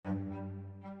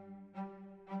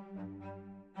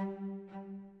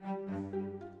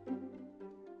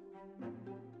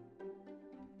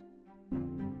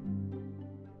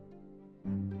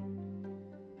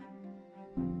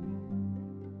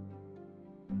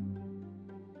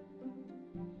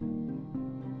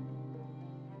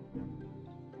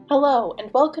Hello, and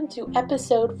welcome to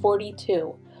episode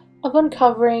 42 of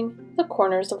Uncovering the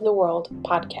Corners of the World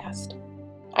podcast.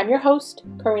 I'm your host,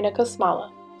 Karina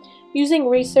Kosmala. Using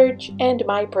research and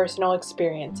my personal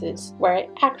experiences where I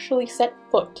actually set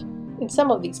foot in some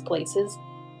of these places,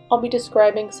 I'll be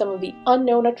describing some of the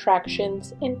unknown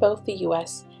attractions in both the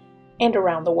US and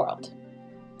around the world.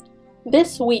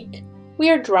 This week, we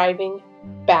are driving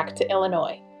back to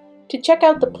Illinois to check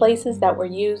out the places that were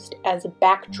used as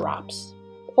backdrops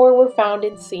or were found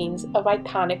in scenes of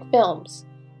iconic films.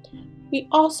 We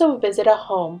also visit a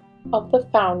home of the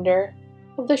founder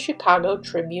of the Chicago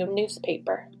Tribune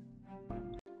newspaper.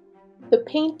 The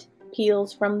paint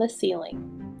peels from the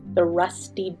ceiling, the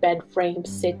rusty bed frames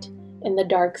sit in the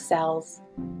dark cells,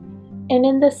 and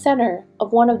in the center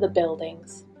of one of the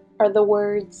buildings are the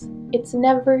words, "It's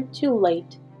never too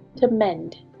late to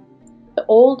mend." The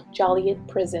old Joliet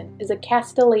Prison is a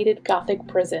castellated Gothic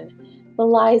prison that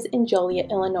lies in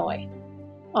Joliet, Illinois,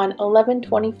 on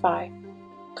 1125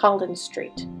 Collins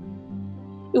Street.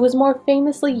 It was more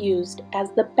famously used as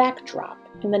the backdrop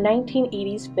in the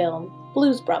 1980s film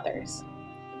Blues Brothers,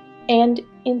 and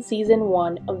in season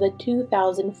 1 of the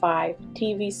 2005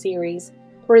 TV series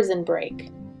Prison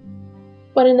Break.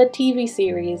 But in the TV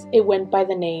series, it went by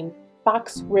the name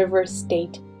Fox River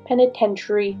State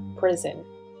Penitentiary Prison.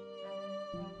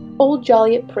 Old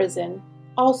Joliet Prison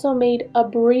also made a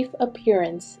brief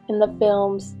appearance in the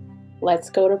films Let's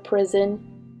Go to Prison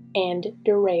and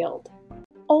Derailed.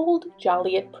 Old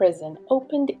Joliet Prison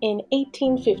opened in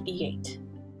 1858.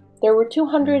 There were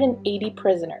 280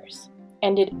 prisoners,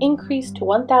 and it increased to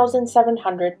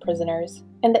 1,700 prisoners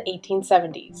in the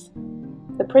 1870s.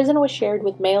 The prison was shared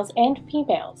with males and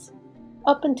females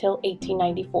up until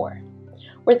 1894,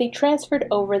 where they transferred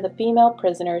over the female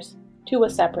prisoners to a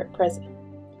separate prison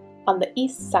on the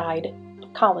east side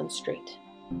of Collins Street.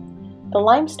 The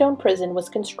limestone prison was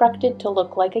constructed to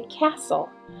look like a castle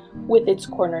with its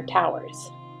corner towers.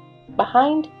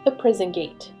 Behind the prison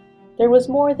gate, there was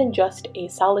more than just a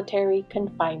solitary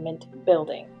confinement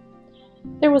building.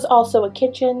 There was also a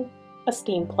kitchen, a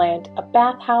steam plant, a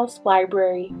bathhouse,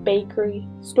 library, bakery,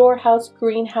 storehouse,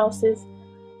 greenhouses,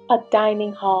 a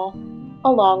dining hall,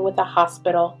 along with a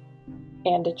hospital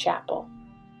and a chapel.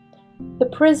 The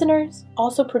prisoners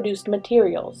also produced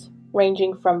materials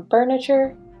ranging from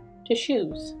furniture to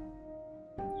shoes.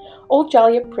 Old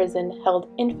Joliet Prison held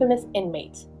infamous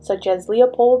inmates such as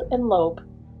Leopold and Loeb,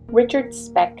 Richard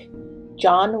Speck,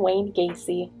 John Wayne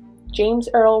Gacy, James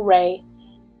Earl Ray,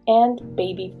 and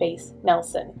Babyface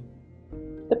Nelson.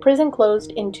 The prison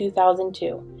closed in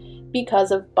 2002 because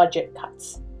of budget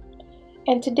cuts.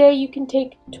 And today you can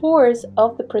take tours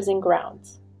of the prison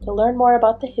grounds to learn more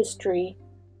about the history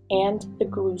and the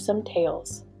gruesome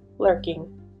tales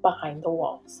lurking behind the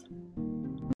walls.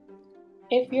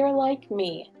 If you're like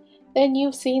me, then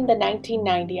you've seen the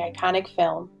 1990 iconic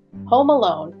film Home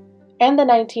Alone and the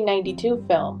 1992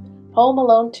 film Home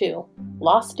Alone 2: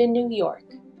 Lost in New York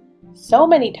so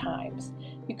many times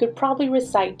you could probably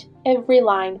recite every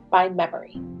line by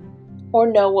memory or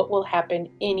know what will happen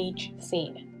in each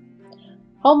scene.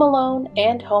 Home Alone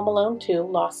and Home Alone 2: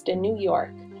 Lost in New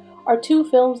York are two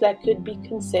films that could be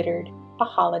considered a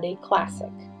holiday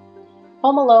classic.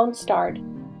 Home Alone starred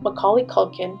Macaulay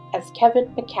Culkin as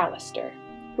Kevin McAllister,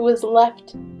 who was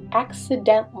left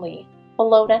accidentally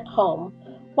alone at home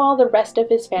while the rest of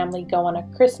his family go on a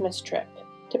Christmas trip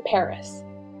to Paris.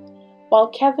 While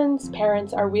Kevin's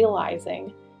parents are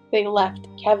realizing they left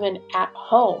Kevin at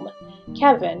home,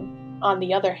 Kevin, on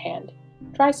the other hand,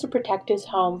 tries to protect his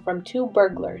home from two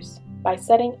burglars by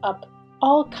setting up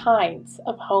all kinds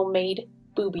of homemade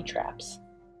booby traps.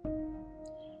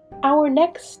 Our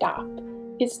next stop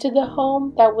is to the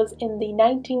home that was in the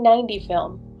 1990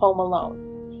 film Home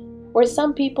Alone, where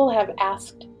some people have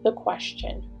asked the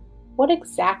question, what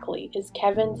exactly is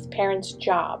Kevin's parents'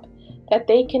 job that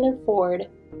they can afford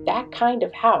that kind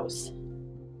of house?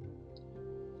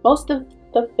 Most of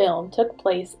the film took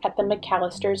place at the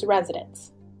McAllisters'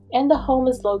 residence, and the home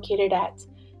is located at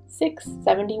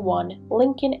 671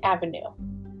 Lincoln Avenue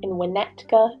in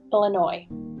Winnetka, Illinois.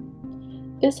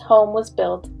 This home was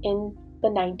built in the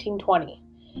 1920s,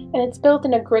 and it's built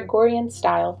in a Gregorian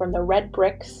style from the red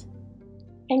bricks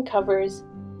and covers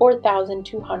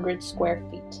 4,200 square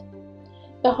feet.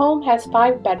 The home has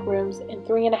 5 bedrooms and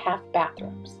 3.5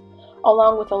 bathrooms,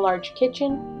 along with a large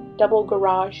kitchen, double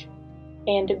garage,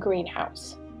 and a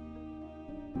greenhouse.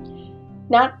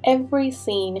 Not every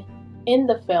scene in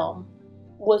the film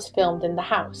was filmed in the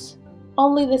house.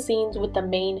 Only the scenes with the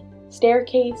main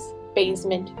staircase,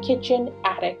 basement, kitchen,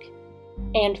 attic,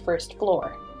 and first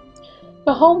floor.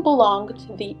 The home belonged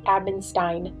to the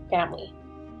Abenstein family.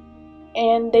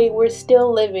 and they were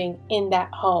still living in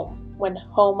that home when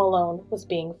Home Alone was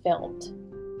being filmed.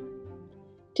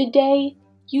 Today,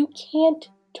 you can't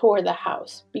tour the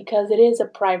house because it is a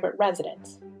private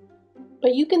residence,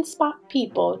 but you can spot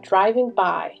people driving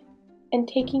by and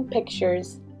taking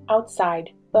pictures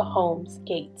outside the home's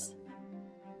gates.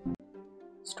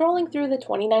 Strolling through the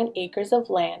 29 acres of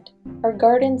land are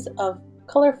gardens of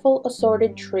colorful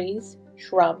assorted trees,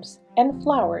 shrubs, and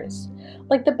flowers,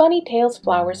 like the bunny tails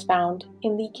flowers found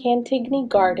in the Cantigny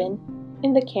Garden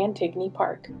in the Cantigny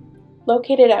Park,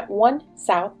 located at 1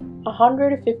 South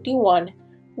 151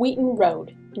 Wheaton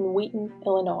Road in Wheaton,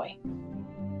 Illinois.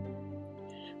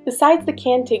 Besides the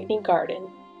Cantigny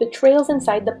Garden, the trails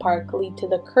inside the park lead to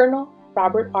the Colonel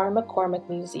Robert R. McCormick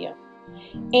Museum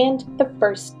and the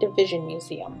 1st Division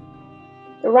Museum.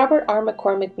 The Robert R.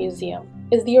 McCormick Museum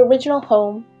is the original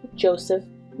home of Joseph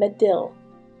Medill,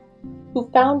 who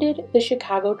founded the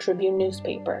Chicago Tribune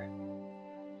newspaper.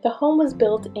 The home was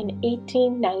built in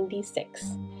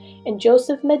 1896, and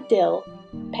Joseph Medill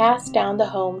passed down the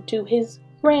home to his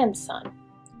grandson,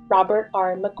 Robert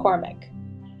R. McCormick.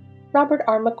 Robert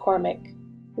R. McCormick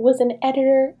was an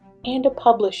editor and a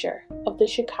publisher of the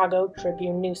Chicago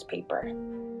Tribune newspaper.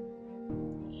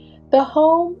 The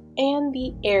home and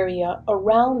the area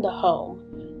around the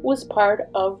home was part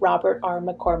of Robert R.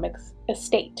 McCormick's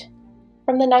estate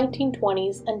from the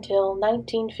 1920s until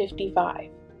 1955.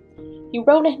 He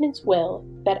wrote in his will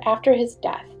that after his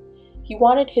death, he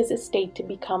wanted his estate to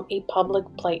become a public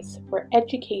place for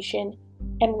education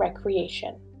and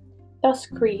recreation, thus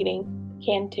creating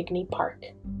Cantigny Park.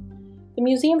 The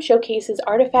museum showcases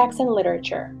artifacts and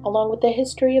literature, along with the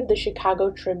history of the Chicago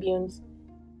Tribune's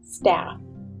staff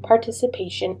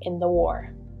participation in the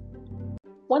war.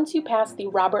 Once you pass the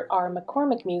Robert R.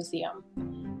 McCormick Museum,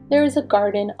 there is a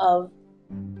garden of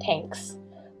tanks,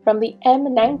 from the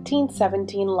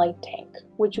M1917 light tank,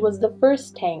 which was the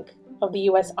first tank of the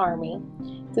U.S. Army,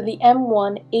 to the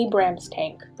M1 Abrams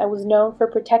tank that was known for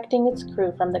protecting its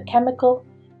crew from the chemical,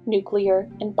 nuclear,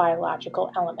 and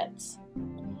biological elements.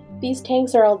 These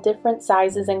tanks are all different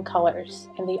sizes and colors,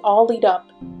 and they all lead up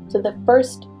to the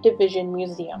 1st Division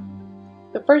Museum.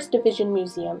 The 1st Division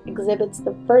Museum exhibits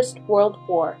the First World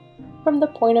War from the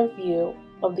point of view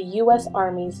of the U.S.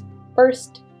 Army's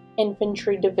 1st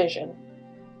Infantry Division.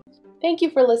 Thank you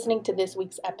for listening to this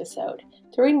week's episode.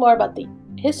 To read more about the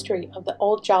history of the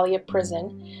old Joliet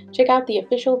Prison, check out the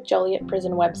official Joliet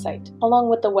Prison website, along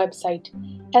with the website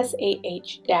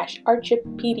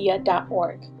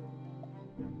sah-archipedia.org.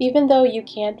 Even though you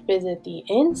can't visit the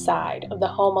inside of the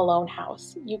Home Alone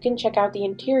house, you can check out the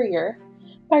interior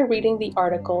by reading the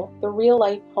article The Real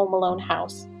Life Home Alone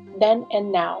House, Then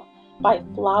and Now by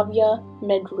Flavia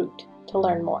Medroot to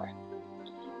learn more.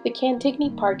 The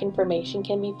Cantigny Park information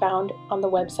can be found on the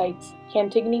websites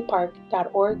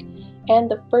cantignypark.org and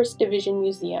the 1st Division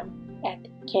Museum at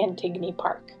Cantigny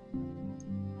Park.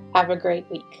 Have a great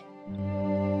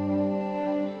week.